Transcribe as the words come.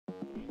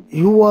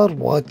You are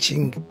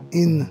watching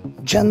in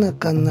Jana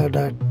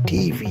Kannada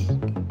TV.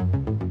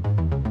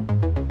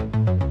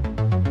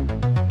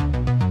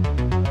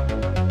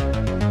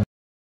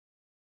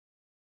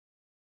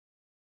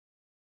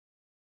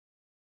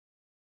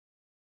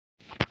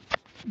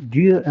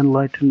 Dear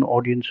Enlightened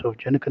audience of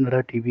Jana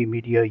Kannada TV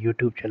Media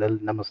YouTube channel,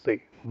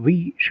 Namaste.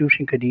 We,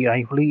 Shivashankar D,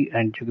 Aiholi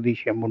and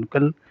Jagadish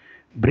Unakal,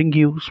 bring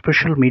you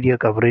special media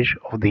coverage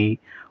of the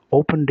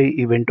Open Day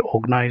event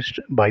organized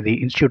by the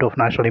Institute of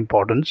National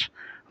Importance,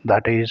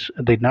 that is,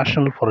 the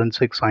National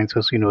Forensic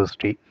Sciences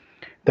University,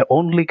 the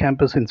only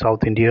campus in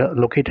South India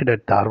located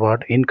at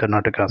Dharwad in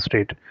Karnataka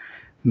State.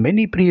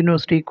 Many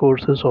pre-university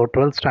courses or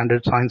 12th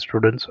standard science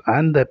students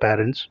and their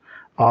parents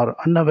are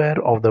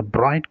unaware of the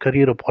bright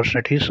career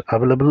opportunities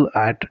available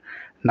at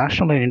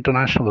national and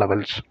international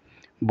levels,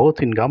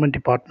 both in government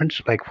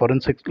departments like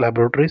forensic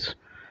laboratories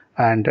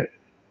and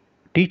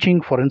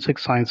teaching forensic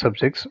science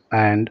subjects,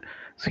 and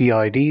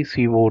CID,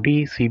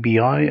 COD,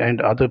 CBI,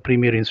 and other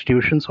premier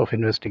institutions of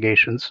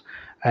investigations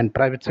and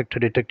private sector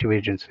detective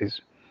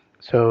agencies.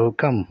 So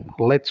come,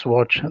 let's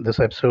watch this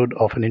episode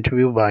of an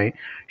interview by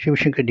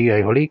Shivashankar D.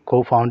 Aiholi,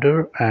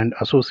 co-founder and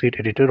associate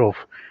editor of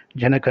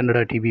Jana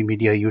Kannada TV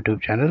Media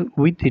YouTube channel,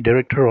 with the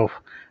director of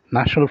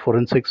National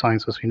Forensic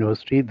Sciences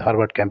University,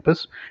 Dharwad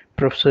campus,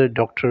 Professor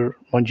Dr.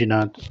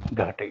 Manjunath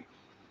Ghate.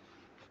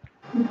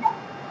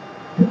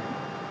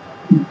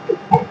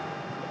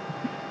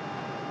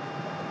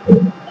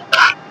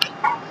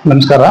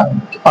 ನಮಸ್ಕಾರ.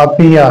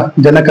 ಆತ್ಮೀಯ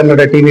ಜನ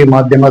Kannada TV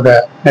ಮಾಧ್ಯಮದ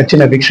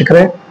ನೆಚ್ಚಿನ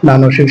ವೀಕ್ಷಕರೇ,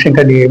 ನಾನು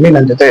Shivashankar D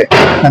ನನ್ನ ಜೊತೆ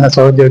ನನ್ನ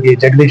ಸಹೋದ್ಯೋಗಿ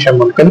ಜಗದೀಶ್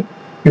ಉನಕಲ್.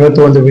 ಇವತ್ತು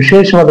ಒಂದು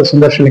ವಿಶೇಷವಾದ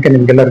ಸಂದರ್ಶನಕ್ಕೆ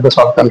ನಿಮ್ಗೆಲ್ಲರಿಗೂ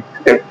ಸ್ವಾಗತ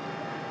ಮಾಡ್ತಿದ್ದೇವೆ.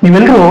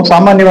 ನೀವೆಲ್ಲರೂ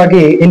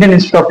ಸಾಮಾನ್ಯವಾಗಿ Indian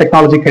institute of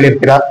technology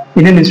ಕೇಳಿರ್ತೀರಾ,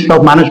 Indian institute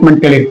of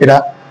management ಕೇಳಿರ್ತೀರಾ.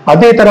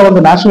 ಅದೇ ತರ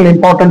ಒಂದು ನ್ಯಾಷನಲ್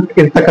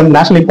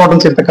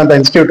ಇಂಪಾರ್ಟೆನ್ಸ್ ಇರ್ತಕ್ಕಂಥ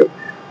ಇನ್ಸ್ಟಿಟ್ಯೂಟ್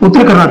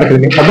ಉತ್ತರ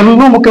ಕರ್ನಾಟಕದಲ್ಲಿ,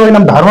 ಅದರಲ್ಲೂ ಮುಖ್ಯವಾಗಿ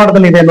ನಮ್ಮ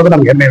ಧಾರವಾಡದಲ್ಲಿ ಇದೆ ಅನ್ನೋದು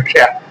ನಮ್ಗೆ ಹೆಮ್ಮೆ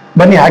ವಿಷಯ.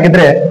 ಬನ್ನಿ,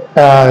 ಹಾಗಿದ್ರೆ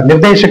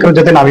ನಿರ್ದೇಶಕರ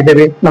ಜೊತೆ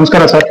ನಾವಿದ್ದೇವೆ.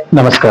 ನಮಸ್ಕಾರ ಸರ್.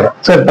 ನಮಸ್ಕಾರ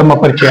ಸರ್, ತಮ್ಮ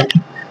ಪರಿಚಯ?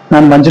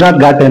 ನಾನು ಮಂಜುನಾಥ್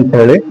ಘಾಟೆ ಅಂತ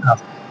ಹೇಳಿ,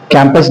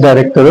 campus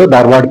director,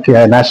 Dharwad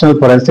national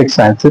forensic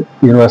science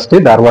university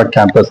Dharwad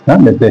campus ನ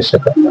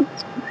ನಿರ್ದೇಶಕ.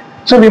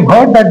 So we've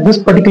heard that this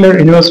particular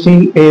university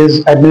is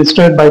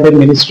administered by the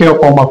Ministry of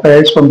Home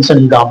Affairs from the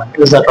central government.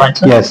 Is that right,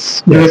 sir? Yes.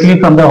 Directly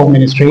from the Home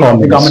Ministry of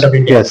the Government of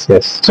India. Yes,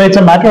 yes. So it's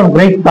a matter of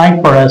great pride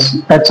for us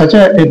that such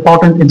an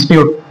important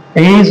institute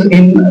is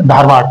in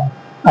Dharwad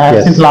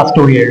since last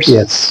 2 years.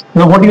 Yes.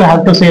 So what do you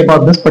have to say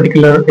about this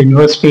particular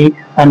university,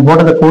 and what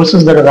are the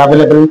courses that are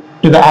available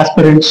to the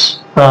aspirants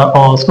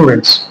or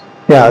students?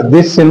 Yeah,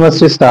 this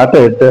university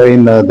started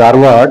in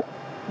Dharwad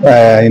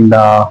in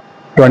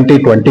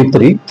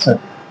 2023.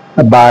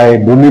 By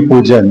Bhumi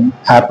Pujan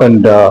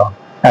happened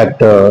at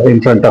in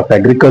front of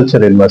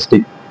Agriculture University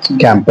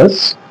campus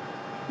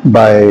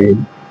by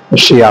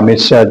Shri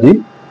Amit Shah Ji,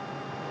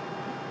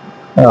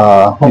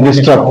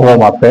 Minister of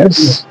Home Affairs,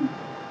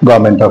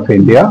 Government of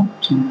India.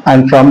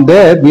 And from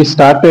there we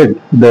started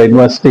the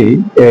university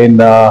in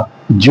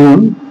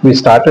June. We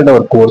started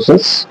our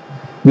courses.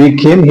 We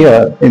came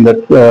here in the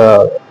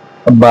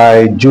by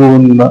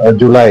June,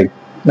 July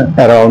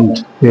around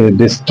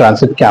this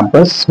transit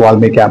campus,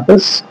 Valmi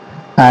campus.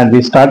 And we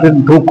started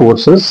 2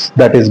 courses,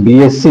 that is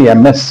BSc,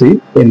 MSc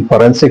in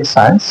Forensic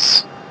Science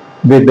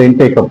with the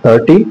intake of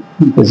 30.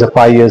 It's a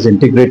 5 years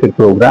integrated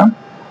program.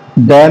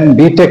 Then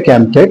BTech,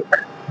 MTech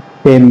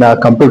in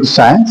Computer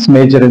Science,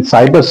 major in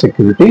Cyber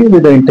Security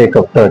with the intake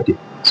of 30.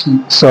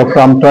 So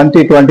from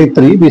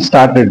 2023, we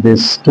started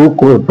these 2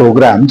 core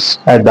programs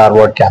at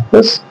Dharwad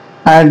campus.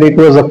 And it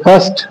was the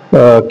first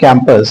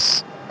campus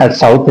at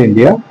South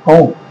India.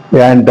 Oh.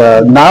 And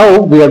now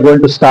we are going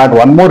to start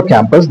one more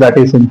campus, that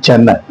is in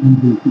Chennai.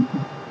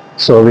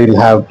 So we'll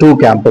have 2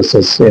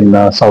 campuses in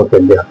South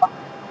India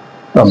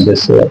from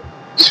this year.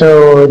 So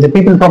the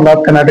people from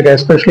North Karnataka,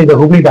 especially the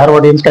Hubli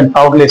Dharwadians, can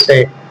proudly say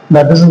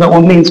that this is the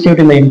only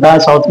institute in the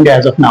entire South India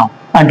as of now,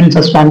 until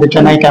such time the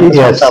Chennai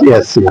campus.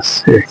 Yes.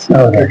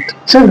 All right.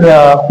 So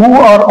who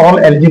are all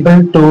eligible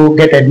to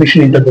get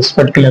admission into this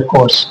particular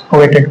course,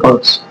 coveted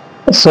course?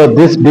 So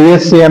this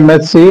BSc,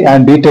 MSc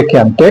and BTech,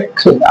 MTech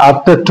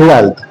after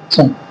 12th.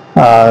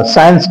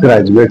 Science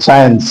graduate,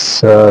 science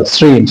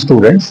stream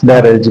students, they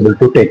are eligible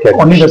to take it.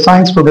 Only the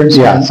science students?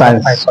 Yeah,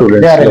 science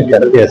students. They are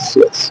eligible. Yes.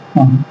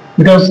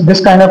 Because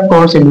this kind of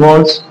course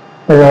involves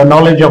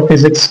knowledge of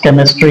physics,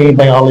 chemistry,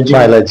 biology.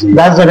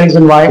 That's the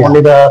reason why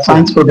only the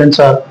science students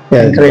are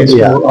encouraged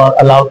to or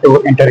allowed to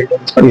enter into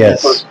this Yes.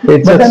 course.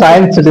 It's a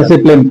science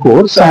discipline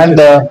course, and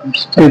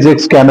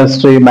physics,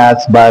 chemistry,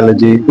 maths,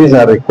 biology, these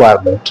are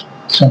requirement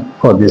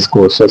for these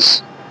courses.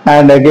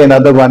 And again,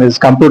 other one is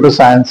computer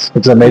science.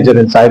 It's a major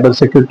in cyber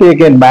security.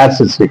 Again, maths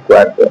is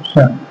required there.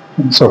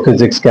 So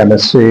physics,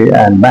 chemistry,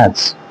 and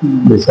maths.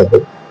 These are the.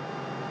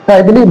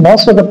 I believe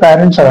most of the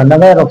parents are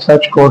unaware of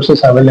such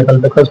courses available,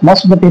 because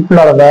most of the people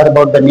are aware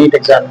about the NEET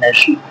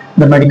examination,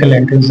 the medical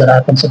entrance that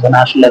happens at the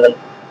national level,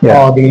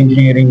 or the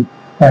engineering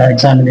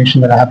examination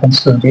that happens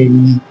to the.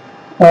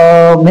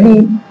 Many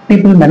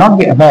people may not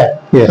be aware.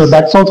 Yes. So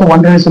that's also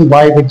one reason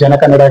why with Jana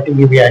Kannada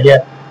TV we are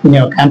here in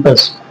your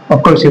campus. Of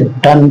course, you've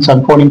done some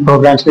coding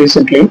programs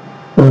recently,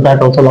 Through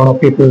that also a lot of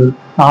people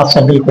asked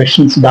several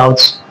questions,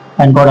 doubts,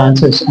 and got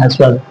answers as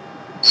well.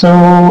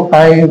 So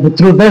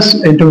through this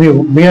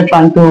interview, we are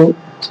trying to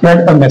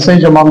spread a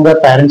message among the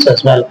parents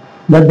as well,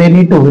 that they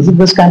need to visit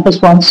this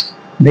campus once,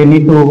 they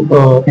need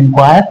to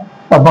inquire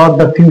about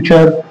the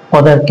future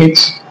for their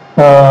kids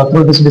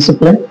through this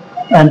discipline,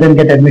 and then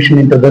get admission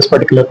into this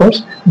particular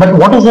course. But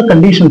what is the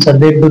conditions?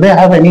 Do they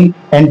have any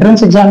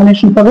entrance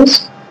examination for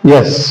this?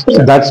 Yes,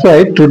 that's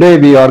why today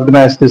we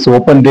organize this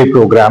open day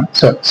program.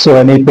 So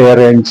any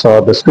parents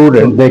or the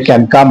student, they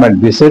can come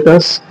and visit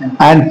us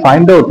and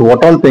find out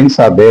what all things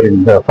are there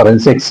in the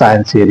forensic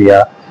science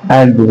area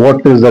and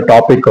what is the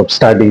topic of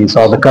studies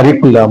or the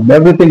curriculum,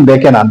 everything they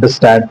can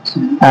understand.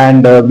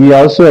 And we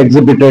also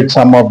exhibited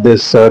some of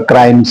this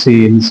crime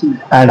scenes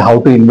and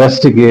how to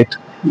investigate.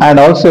 And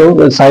also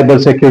the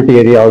cyber security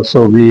area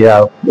also we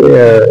have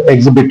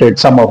exhibited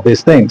some of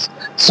these things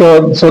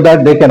so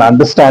that they can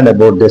understand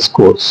about this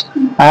course.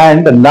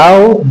 And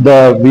now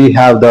we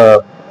have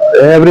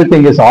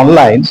everything is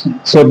online,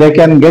 so they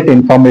can get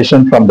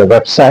information from the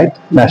website,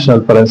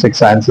 National Forensic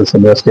Sciences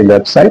University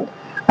website,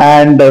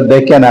 and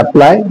they can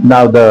apply.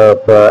 Now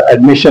the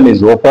admission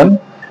is open.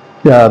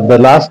 The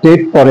last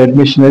date for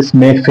admission is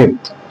May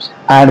 5th.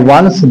 And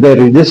once they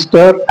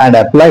register and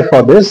apply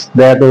for this,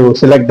 they have to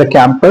select the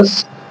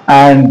campus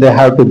and they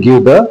have to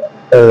give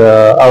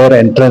our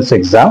entrance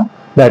exam,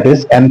 that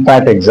is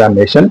NFAT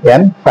examination,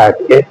 NFAT,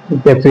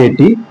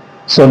 FAT,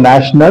 so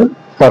National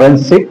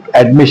Forensic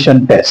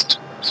Admission Test.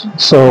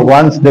 So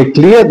once they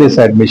clear this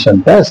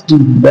admission test,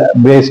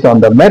 based on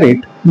the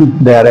merit,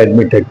 they are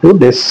admitted to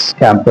this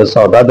campus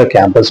or the other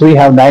campus. We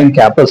have 9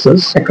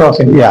 campuses across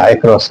India. Yeah,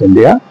 across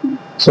India.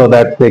 So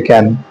that they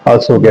can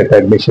also get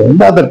admission in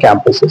the other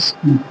campuses.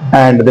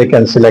 And they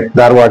can select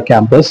Dharwad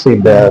campus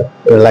if they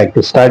like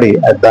to study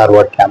at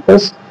Dharwad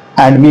campus.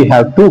 And we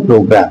have 2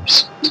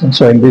 programs.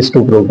 So in these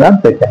 2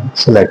 programs, they can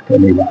select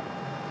anyone.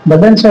 But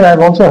then, sir,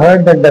 I've also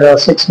heard that there are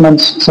 6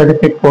 months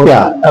certificate course.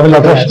 Yeah,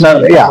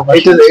 professional. Yeah,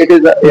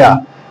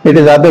 it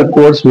is other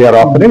course we are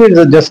offering. It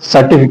is just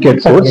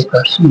certificate course,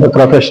 a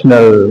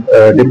professional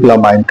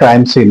diploma in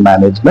crime scene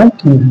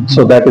management.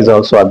 So that is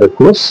also other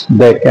course.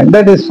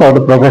 That is for the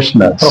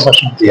professionals.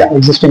 Yeah,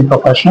 existing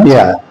professionals.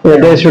 Yeah,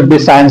 they should be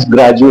science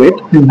graduate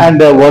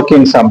and they're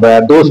working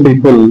somewhere. Those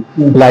people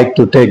like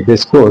to take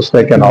this course.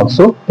 They can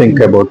also think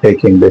about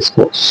taking this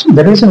course.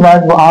 The reason why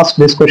I've asked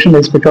this question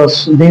is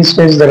because these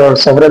days there are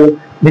several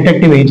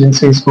detective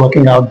agencies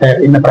working out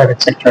there in the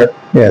private sector.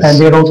 Yes. And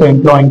they're also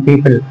employing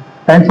people.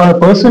 And for a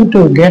person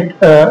to get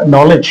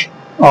knowledge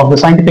of the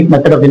scientific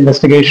method of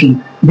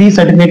investigation, these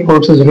certificate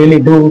courses really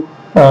do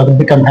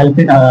become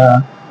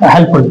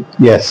helpful.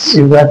 Yes.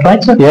 Is that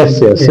right, sir?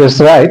 Yes, it's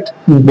right.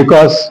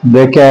 Because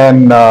they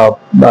can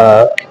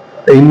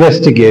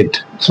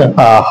investigate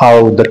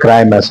how the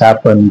crime has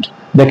happened.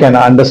 They can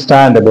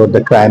understand about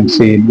the crime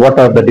scene, what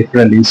are the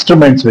different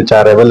instruments which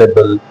are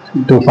available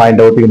to find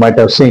out. You might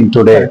have seen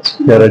today,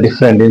 there are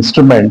different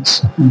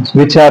instruments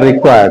which are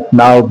required.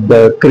 Now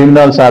the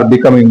criminals are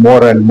becoming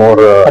more and more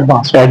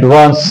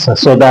advanced,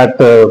 so that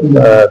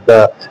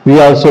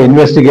we also,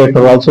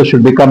 investigator also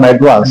should become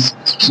advanced,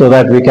 so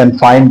that we can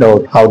find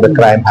out how the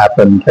crime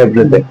happened,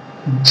 everything.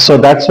 So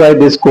that's why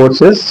this course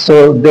is,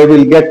 so they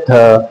will get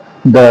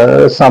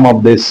some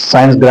of these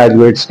science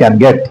graduates can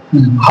get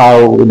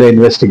how the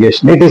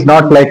investigation. It is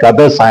not like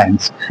other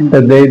science.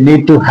 They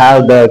need to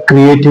have the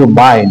creative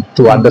mind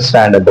to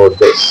understand about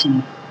this.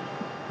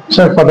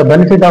 Sir, for the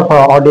benefit of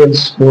our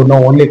audience who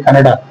know only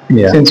Kannada,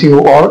 since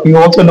you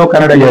also know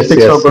Kannada,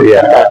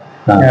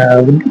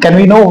 can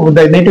we know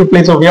the native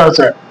place of yours,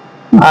 sir?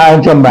 I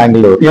am from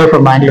Bangalore. You are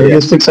from Bangalore. You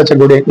speak such a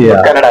good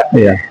Kannada.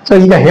 Yeah. So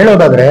ಈಗ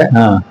ಹೇಳೋದಾದ್ರೆ